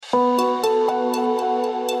Hello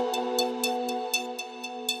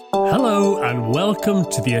and welcome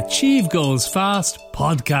to the Achieve Goals Fast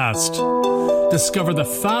podcast. Discover the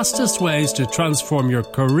fastest ways to transform your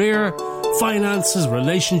career, finances,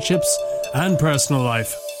 relationships and personal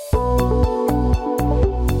life.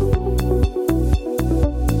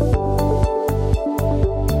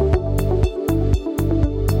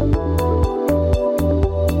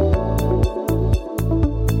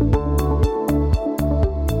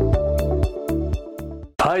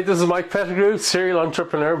 Hi, this is Mike Pettigrew, serial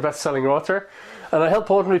entrepreneur, best-selling author, and I help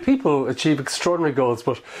ordinary people achieve extraordinary goals,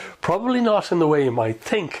 but probably not in the way you might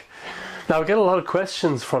think. Now, I get a lot of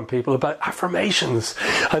questions from people about affirmations.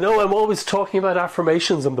 I know I'm always talking about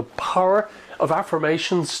affirmations and the power of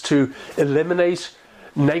affirmations to eliminate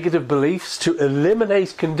negative beliefs, to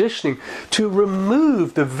eliminate conditioning, to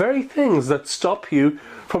remove the very things that stop you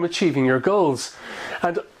from achieving your goals.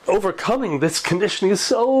 And overcoming this conditioning is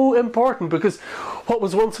so important, because what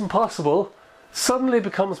was once impossible suddenly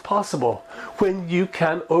becomes possible when you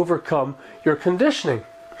can overcome your conditioning.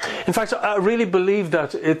 In fact, I really believe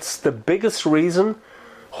that it's the biggest reason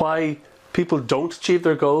why people don't achieve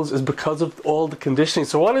their goals is because of all the conditioning.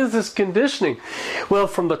 So what is this conditioning? Well,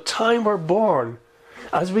 from the time we're born,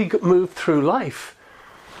 as we move through life,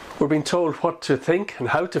 we're being told what to think and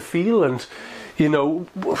how to feel, and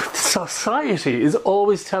society is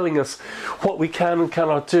always telling us what we can and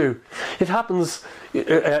cannot do. It happens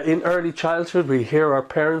in early childhood. We hear our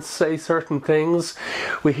parents say certain things.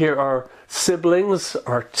 We hear our siblings,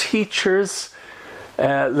 our teachers,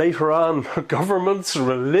 later on governments,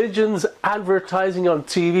 religions, advertising on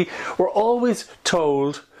TV. We're always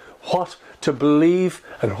told what to believe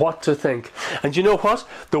and what to think. And you know what?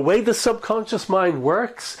 The way the subconscious mind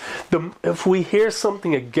works, if we hear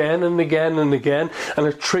something again and again and again, and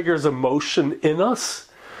it triggers emotion in us,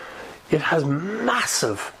 it has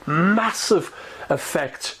massive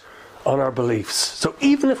effect on our beliefs. So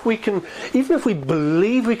even if we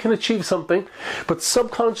believe we can achieve something, but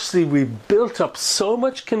subconsciously we built up so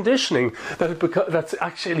much conditioning that that's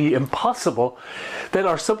actually impossible, then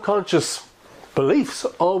our subconscious beliefs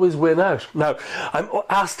always win out. Now, I'm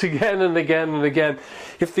asked again and again and again,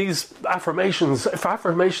 if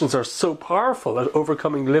affirmations are so powerful at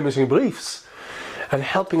overcoming limiting beliefs and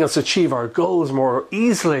helping us achieve our goals more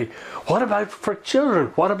easily, what about for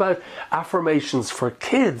children? What about affirmations for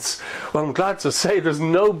kids? Well, I'm glad to say there's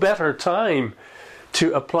no better time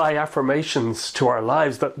to apply affirmations to our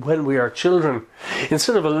lives than when we are children.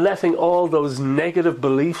 Instead of letting all those negative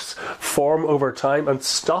beliefs form over time and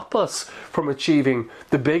stop us from achieving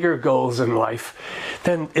the bigger goals in life,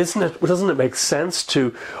 then doesn't it make sense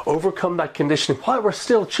to overcome that conditioning while we're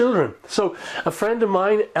still children? So a friend of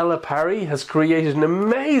mine, Ella Parry, has created an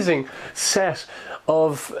amazing set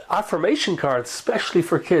of affirmation cards, especially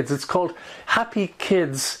for kids. It's called Happy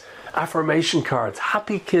Kids affirmation cards,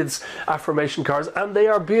 Happy Kids affirmation cards, and they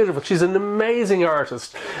are beautiful. She's an amazing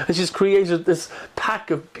artist, and she's created this pack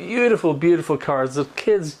of beautiful cards that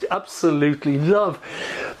kids absolutely love.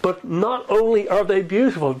 But not only are they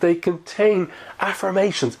beautiful, they contain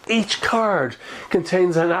affirmations. Each card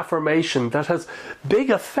contains an affirmation that has big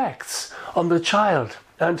effects on the child.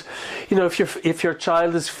 And if your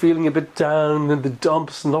child is feeling a bit down in the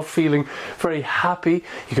dumps, not feeling very happy,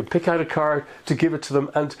 you can pick out a card to give it to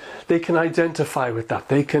them, and they can identify with that.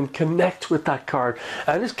 They can connect with that card,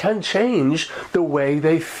 and it can change the way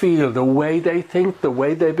they feel, the way they think, the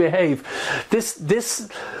way they behave.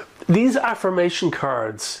 These affirmation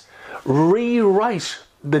cards rewrite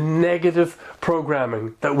the negative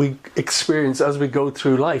programming that we experience as we go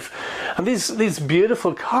through life. And these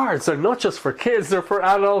beautiful cards are not just for kids, they're for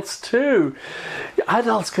adults too.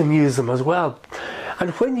 Adults can use them as well.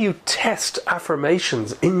 And when you test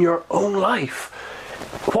affirmations in your own life,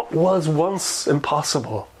 what was once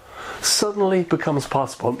impossible suddenly becomes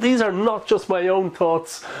possible. These are not just my own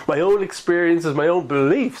thoughts, my own experiences, my own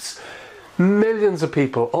beliefs. Millions of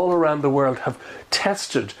people all around the world have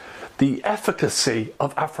tested the efficacy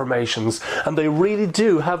of affirmations, and they really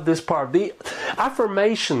do have this power. The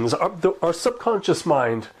affirmations, our subconscious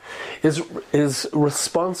mind is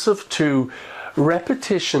responsive to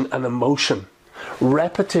repetition and emotion.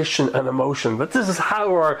 Repetition and emotion. But this is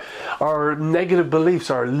how our negative beliefs,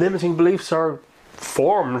 our limiting beliefs are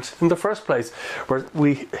formed in the first place, where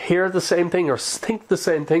we hear the same thing or think the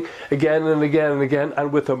same thing again and again and again,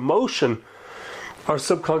 and with emotion, our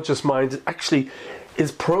subconscious mind actually is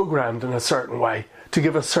programmed in a certain way to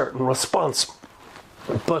give a certain response.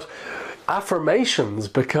 But affirmations,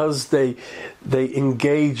 because they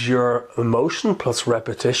engage your emotion plus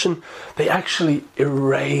repetition, they actually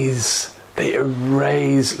erase They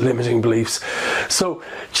erase limiting beliefs. So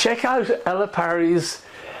check out Ella Parry's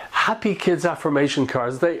Happy Kids affirmation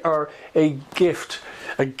cards. They are a gift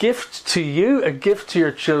to you, a gift to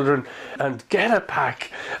your children, and get a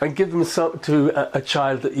pack and give them to a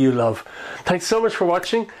child that you love. Thanks so much for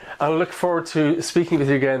watching. I look forward to speaking with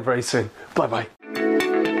you again very soon. Bye-bye.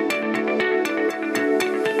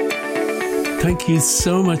 Thank you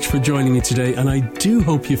so much for joining me today, and I do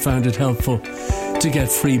hope you found it helpful. To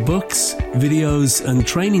get free books, videos and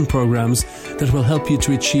training programs that will help you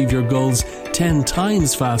to achieve your goals 10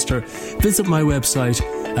 times faster, visit my website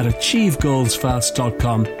at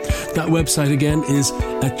achievegoalsfast.com. That website again is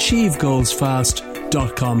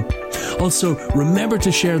achievegoalsfast.com. Also, remember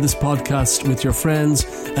to share this podcast with your friends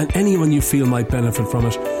and anyone you feel might benefit from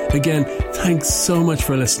it. Again, thanks so much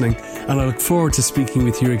for listening, and I look forward to speaking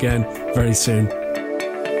with you again very soon.